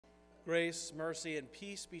Grace, mercy, and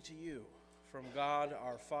peace be to you from God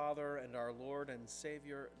our Father and our Lord and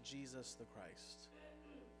Savior, Jesus the Christ.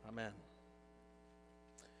 Amen.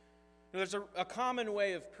 Now, there's a common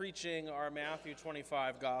way of preaching our Matthew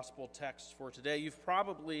 25 gospel text for today. You've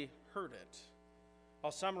probably heard it.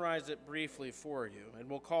 I'll summarize it briefly for you, and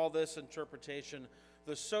we'll call this interpretation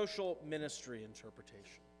the social ministry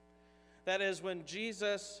interpretation. That is, when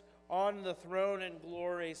Jesus on the throne in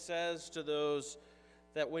glory says to those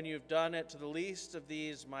that when you've done it to the least of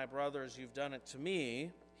these, my brothers, you've done it to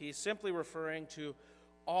me, he's simply referring to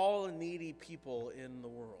all needy people in the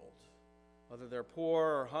world, whether they're poor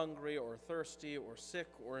or hungry or thirsty or sick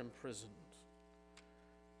or imprisoned.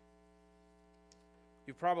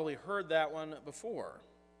 You've probably heard that one before.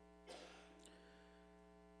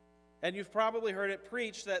 And you've probably heard it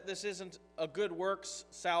preached that this isn't a good works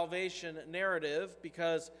salvation narrative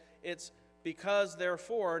because it's because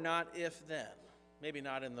therefore, not if then. Maybe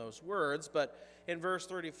not in those words, but in verse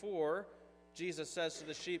 34, Jesus says to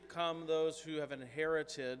the sheep, "Come, those who have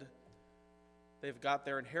inherited, they've got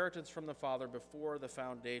their inheritance from the Father before the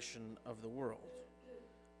foundation of the world."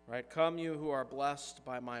 Right? "Come, you who are blessed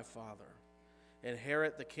by my Father.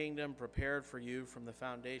 Inherit the kingdom prepared for you from the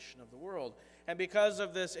foundation of the world." And because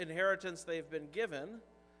of this inheritance they've been given,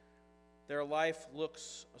 their life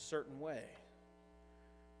looks a certain way.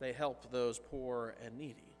 They help those poor and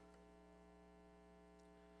needy.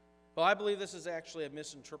 Well, I believe this is actually a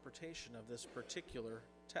misinterpretation of this particular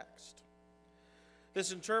text.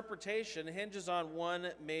 This interpretation hinges on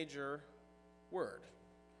one major word: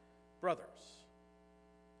 brothers.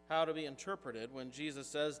 How to be interpreted when Jesus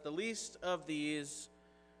says, "The least of these,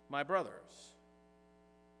 my brothers."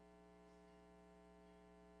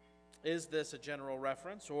 Is this a general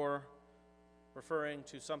reference or referring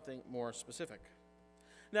to something more specific?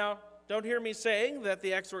 Now, don't hear me saying that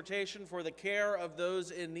the exhortation for the care of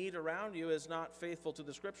those in need around you is not faithful to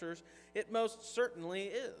the Scriptures. It most certainly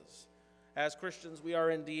is. As Christians, we are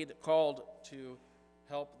indeed called to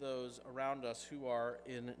help those around us who are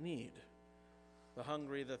in need: the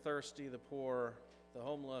hungry, the thirsty, the poor, the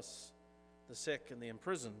homeless, the sick, and the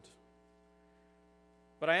imprisoned.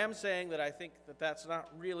 But I am saying that I think that that's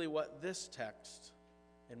not really what this text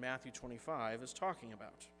in Matthew 25 is talking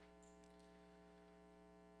about.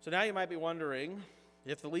 So now you might be wondering,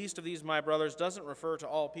 if the least of these my brothers doesn't refer to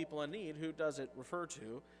all people in need, who does it refer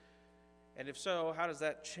to? And if so, how does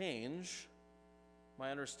that change my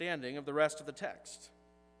understanding of the rest of the text?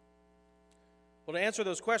 Well, to answer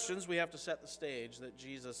those questions, we have to set the stage that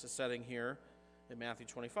Jesus is setting here in Matthew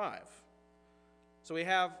 25. So we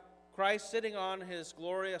have Christ sitting on his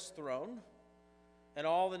glorious throne, and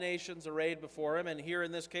all the nations arrayed before him. And here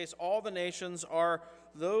in this case, all the nations are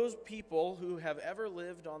those people who have ever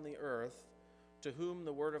lived on the earth to whom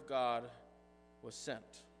the word of God was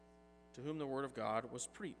sent, to whom the word of God was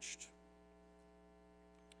preached.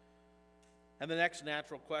 And the next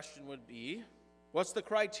natural question would be, what's the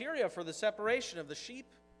criteria for the separation of the sheep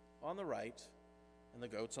on the right and the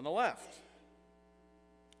goats on the left?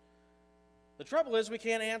 The trouble is, we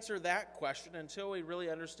can't answer that question until we really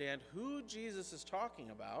understand who Jesus is talking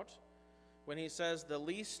about when he says, "The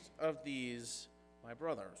least of these, my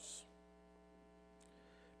brothers."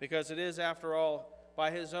 Because it is, after all,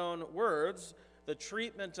 by his own words, the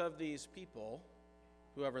treatment of these people,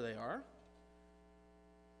 whoever they are,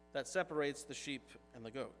 that separates the sheep and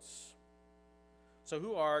the goats. So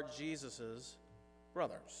who are Jesus'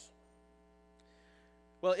 brothers?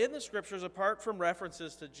 Well, in the Scriptures, apart from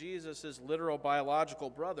references to Jesus' literal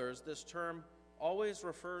biological brothers, this term always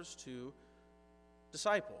refers to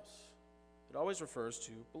disciples. It always refers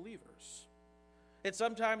to believers. It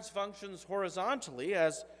sometimes functions horizontally,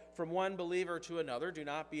 as from one believer to another. Do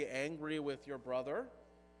not be angry with your brother.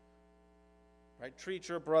 Right? Treat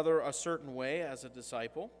your brother a certain way as a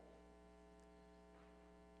disciple.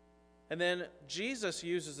 And then Jesus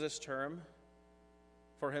uses this term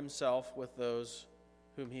for himself with those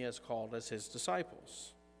whom he has called as his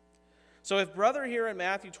disciples. So if brother here in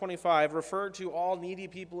Matthew 25 referred to all needy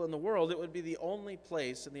people in the world, it would be the only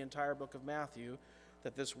place in the entire book of Matthew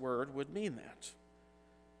that this word would mean that.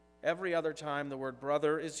 Every other time the word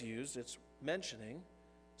brother is used, it's mentioning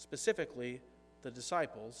specifically the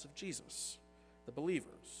disciples of Jesus, the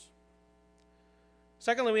believers.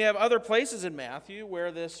 Secondly, we have other places in Matthew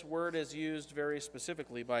where this word is used very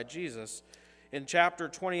specifically by Jesus. In chapter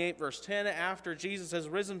 28, verse 10, after Jesus has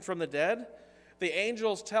risen from the dead, the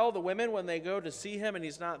angels tell the women when they go to see him and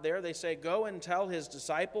he's not there, they say, "Go and tell his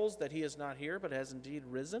disciples that he is not here, but has indeed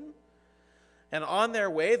risen." And on their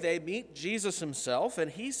way, they meet Jesus himself, and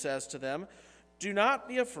he says to them, "Do not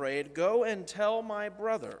be afraid. Go and tell my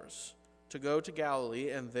brothers to go to Galilee,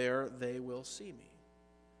 and there they will see me."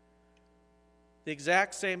 The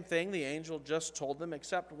exact same thing the angel just told them,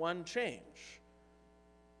 except one change.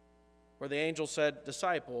 Where the angel said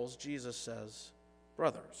disciples, Jesus says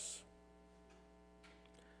brothers.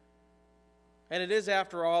 And it is,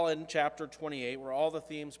 after all, in chapter 28 where all the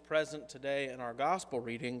themes present today in our gospel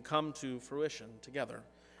reading come to fruition together.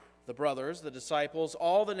 The brothers, the disciples,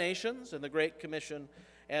 all the nations, and the Great Commission,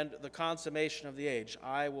 and the consummation of the age.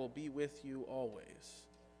 I will be with you always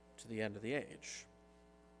to the end of the age.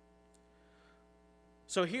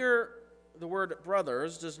 So here, the word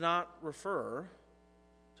brothers does not refer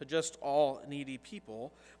to just all needy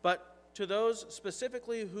people, but to those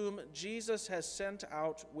specifically whom Jesus has sent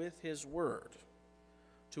out with his word,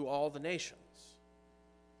 to all the nations.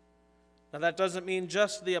 Now that doesn't mean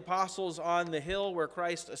just the apostles on the hill where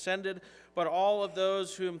Christ ascended, but all of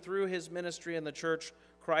those whom through his ministry in the church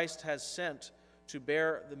Christ has sent to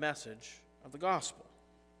bear the message of the gospel.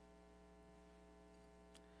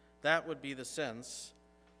 That would be the sense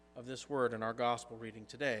of this word in our gospel reading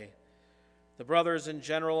today. The brothers in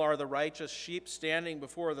general are the righteous sheep standing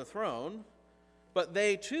before the throne, but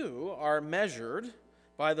they too are measured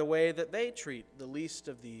by the way that they treat the least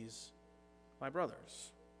of these, my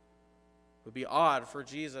brothers. It would be odd for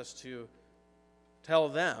Jesus to tell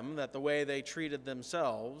them that the way they treated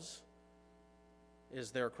themselves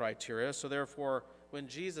is their criteria. So therefore, when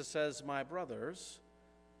Jesus says, my brothers,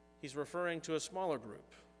 he's referring to a smaller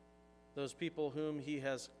group, those people whom he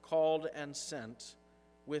has called and sent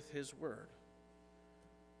with his word.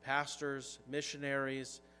 Pastors,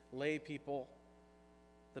 missionaries, lay people.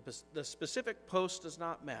 The specific post does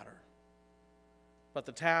not matter, but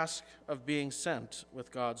the task of being sent with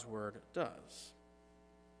God's word does.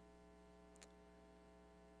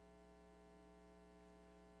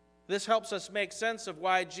 This helps us make sense of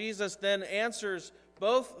why Jesus then answers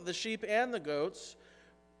both the sheep and the goats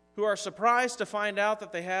who are surprised to find out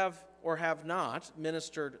that they have or have not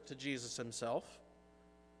ministered to Jesus himself.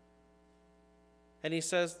 And he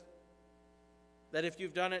says that if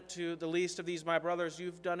you've done it to the least of these my brothers,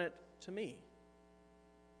 you've done it to me.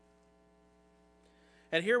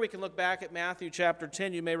 And here we can look back at Matthew chapter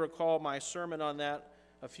 10. You may recall my sermon on that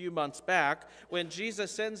a few months back, when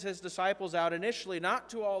Jesus sends his disciples out initially not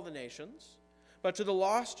to all the nations, but to the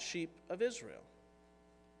lost sheep of Israel.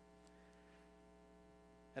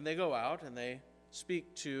 And they go out and they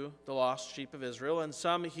speak to the lost sheep of Israel, and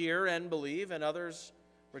some hear and believe, and others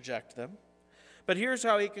reject them. But here's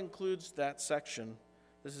how he concludes that section.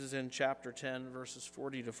 This is in chapter 10, verses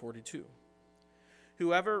 40 to 42.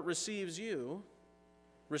 Whoever receives you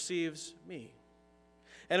receives me.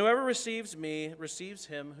 And whoever receives me receives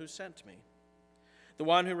him who sent me. The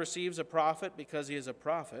one who receives a prophet because he is a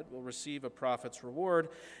prophet will receive a prophet's reward,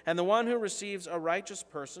 and the one who receives a righteous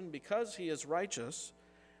person because he is righteous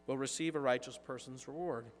will receive a righteous person's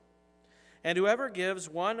reward. And whoever gives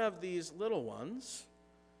one of these little ones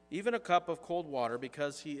even a cup of cold water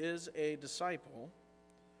because he is a disciple,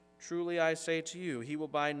 truly I say to you, he will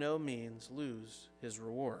by no means lose his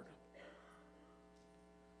reward.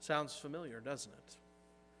 Sounds familiar, doesn't it?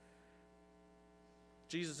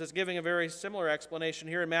 Jesus is giving a very similar explanation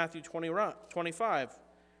here in Matthew 25.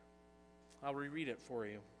 I'll reread it for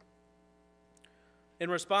you. In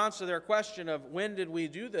response to their question of, when did we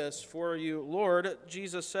do this for you, Lord,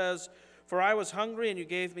 Jesus says, for I was hungry and you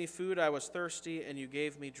gave me food, I was thirsty and you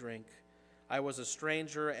gave me drink. I was a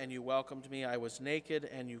stranger and you welcomed me, I was naked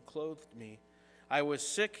and you clothed me. I was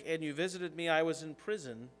sick and you visited me, I was in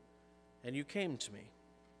prison and you came to me.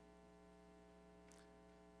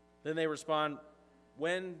 Then they respond,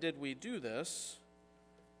 when did we do this?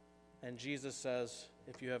 And Jesus says,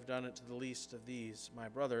 if you have done it to the least of these, my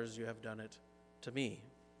brothers, you have done it to me.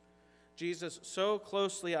 Jesus so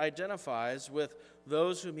closely identifies with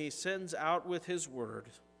those whom he sends out with his word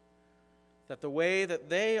that the way that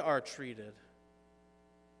they are treated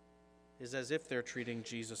is as if they're treating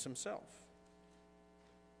Jesus himself.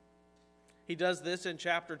 He does this in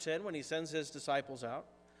chapter 10 when he sends his disciples out,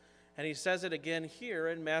 and he says it again here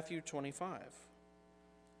in Matthew 25.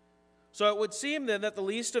 So it would seem then that the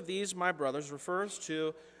least of these, my brothers, refers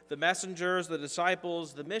to the messengers, the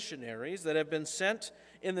disciples, the missionaries that have been sent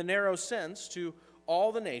in the narrow sense to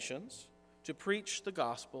all the nations to preach the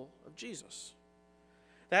gospel of Jesus.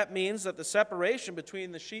 That means that the separation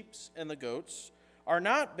between the sheep and the goats are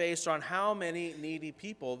not based on how many needy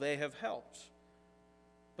people they have helped,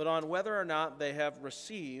 but on whether or not they have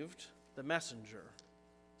received the messenger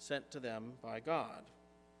sent to them by God.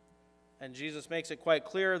 And Jesus makes it quite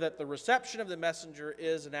clear that the reception of the messenger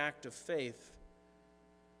is an act of faith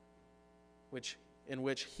in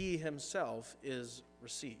which he himself is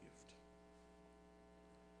received.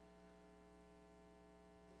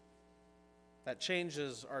 That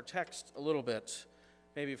changes our text a little bit,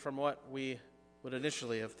 maybe from what we would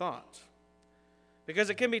initially have thought. Because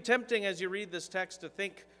it can be tempting as you read this text to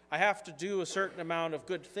think, I have to do a certain amount of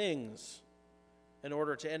good things in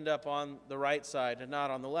order to end up on the right side and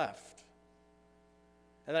not on the left.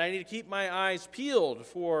 And that I need to keep my eyes peeled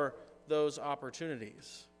for those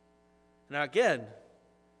opportunities. Now again,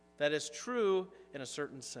 that is true in a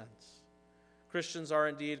certain sense. Christians are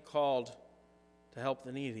indeed called to help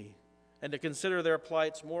the needy and to consider their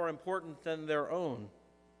plights more important than their own.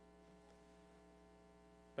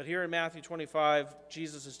 But here in Matthew 25,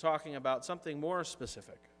 Jesus is talking about something more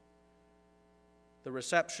specific: the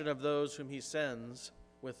reception of those whom he sends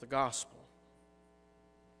with the gospel.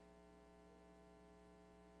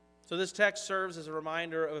 So this text serves as a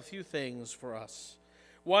reminder of a few things for us.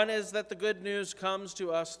 One is that the good news comes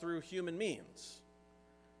to us through human means.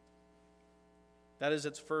 That is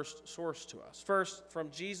its first source to us. First,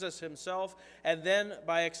 from Jesus himself, and then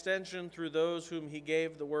by extension through those whom he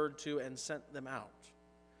gave the word to and sent them out.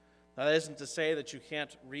 Now, that isn't to say that you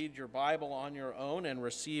can't read your Bible on your own and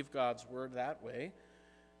receive God's word that way,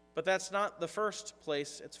 but that's not the first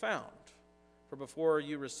place it's found. For before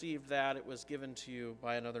you received that, it was given to you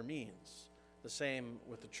by another means. The same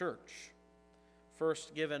with the church.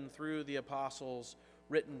 First given through the apostles,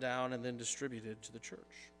 written down, and then distributed to the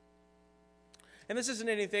church. And this isn't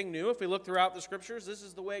anything new. If we look throughout the Scriptures, this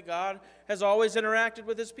is the way God has always interacted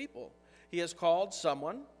with his people. He has called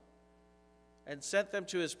someone and sent them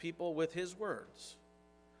to his people with his words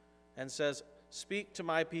and says, speak to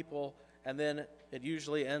my people, and then it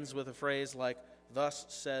usually ends with a phrase like, thus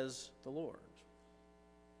says the Lord.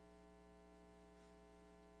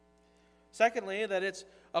 Secondly, that it's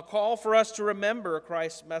a call for us to remember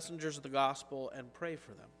Christ's messengers of the gospel and pray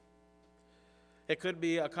for them. It could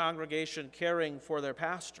be a congregation caring for their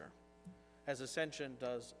pastor, as Ascension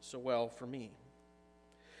does so well for me.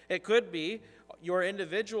 It could be your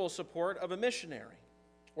individual support of a missionary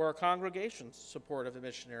or a congregation's support of a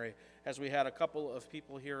missionary, as we had a couple of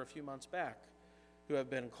people here a few months back who have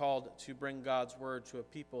been called to bring God's word to a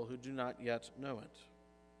people who do not yet know it.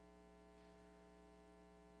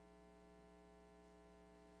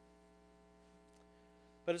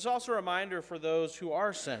 But it's also a reminder for those who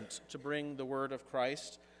are sent to bring the word of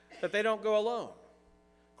Christ that they don't go alone.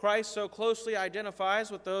 Christ so closely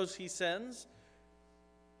identifies with those he sends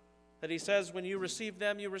that he says, when you receive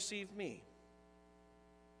them, you receive me.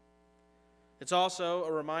 It's also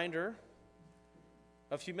a reminder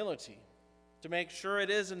of humility, to make sure it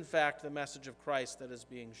is in fact the message of Christ that is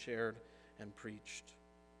being shared and preached.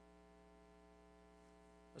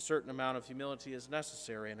 A certain amount of humility is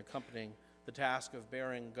necessary in accompanying the task of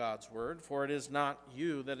bearing God's word, for it is not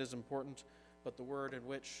you that is important, but the word in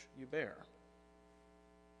which you bear.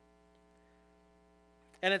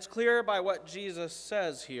 And it's clear by what Jesus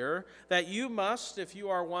says here that you must, if you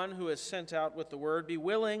are one who is sent out with the word, be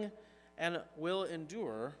willing and will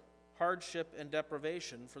endure hardship and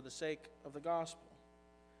deprivation for the sake of the gospel.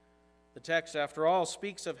 The text, after all,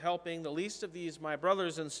 speaks of helping the least of these, my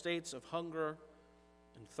brothers, in states of hunger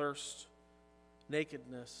and thirst,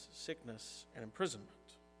 nakedness, sickness, and imprisonment.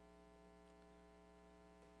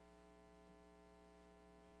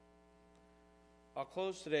 I'll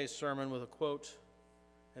close today's sermon with a quote,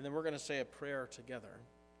 and then we're going to say a prayer together.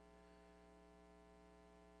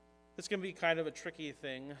 This can be kind of a tricky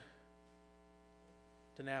thing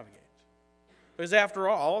to navigate. Because after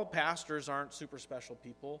all, pastors aren't super special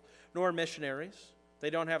people, nor missionaries. They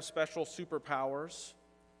don't have special superpowers.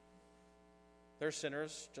 They're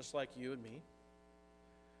sinners just like you and me.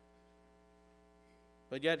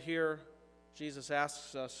 But yet here, Jesus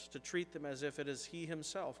asks us to treat them as if it is he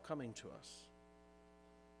himself coming to us,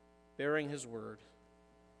 bearing his word,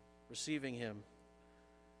 receiving him,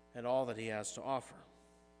 and all that he has to offer,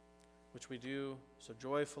 which we do so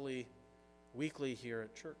joyfully, weekly here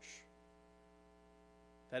at church.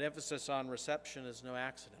 That emphasis on reception is no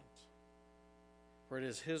accident, for it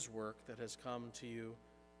is his work that has come to you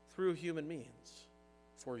through human means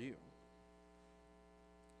for you.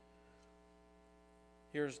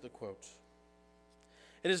 Here's the quote.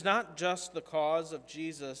 It is not just the cause of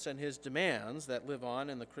Jesus and his demands that live on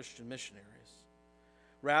in the Christian missionaries.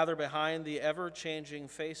 Rather, behind the ever-changing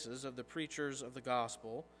faces of the preachers of the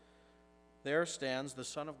gospel, there stands the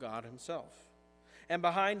Son of God himself, and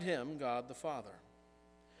behind him, God the Father.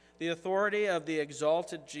 The authority of the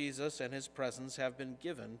exalted Jesus and his presence have been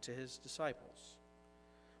given to his disciples,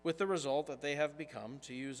 with the result that they have become,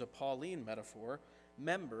 to use a Pauline metaphor,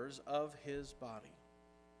 members of his body.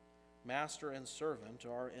 Master and servant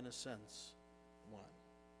are, in a sense, one.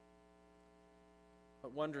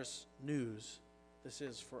 What wondrous news this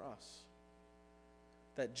is for us.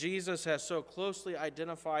 that Jesus has so closely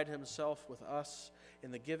identified himself with us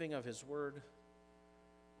in the giving of his word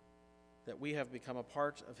that we have become a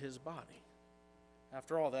part of his body.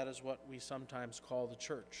 After all, that is what we sometimes call the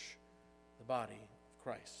church, the body of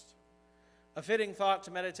Christ. A fitting thought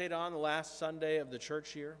to meditate on the last Sunday of the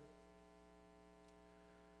church year.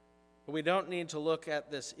 But we don't need to look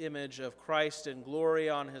at this image of Christ in glory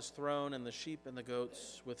on his throne and the sheep and the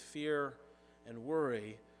goats with fear and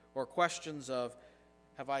worry or questions of,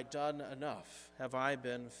 have I done enough? Have I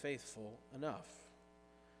been faithful enough?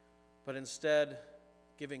 But instead,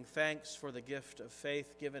 giving thanks for the gift of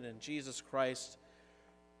faith given in Jesus Christ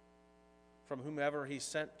from whomever he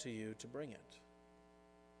sent to you to bring it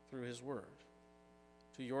through his word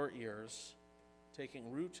to your ears,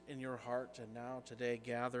 taking root in your heart, and now today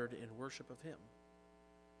gathered in worship of him.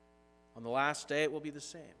 On the last day it will be the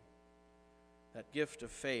same. That gift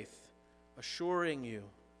of faith assuring you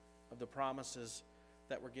of the promises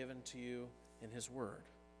that were given to you in his word.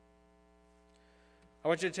 I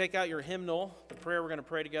want you to take out your hymnal. The prayer we're going to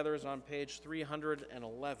pray together is on page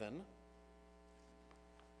 311.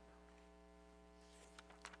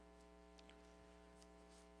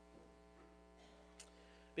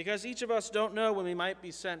 Because each of us don't know when we might be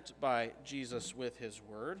sent by Jesus with his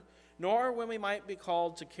word, nor when we might be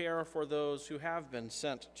called to care for those who have been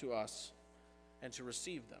sent to us and to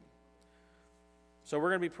receive them. So we're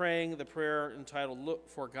going to be praying the prayer entitled, Look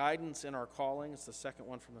for Guidance in Our Calling. It's the second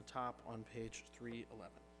one from the top on page 311.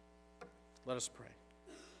 Let us pray.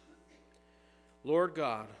 Lord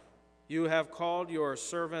God, you have called your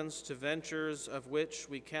servants to ventures of which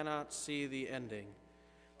we cannot see the ending,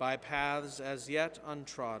 by paths as yet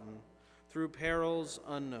untrodden, through perils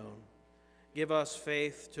unknown. Give us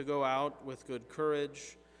faith to go out with good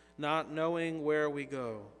courage, not knowing where we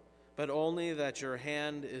go, but only that your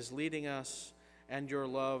hand is leading us and your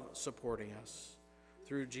love supporting us.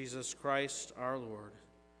 Through Jesus Christ our Lord.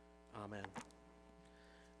 Amen.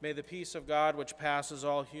 May the peace of God, which passes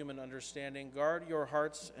all human understanding, guard your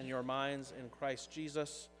hearts and your minds in Christ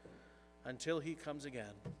Jesus until he comes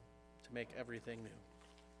again to make everything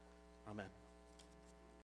new. Amen.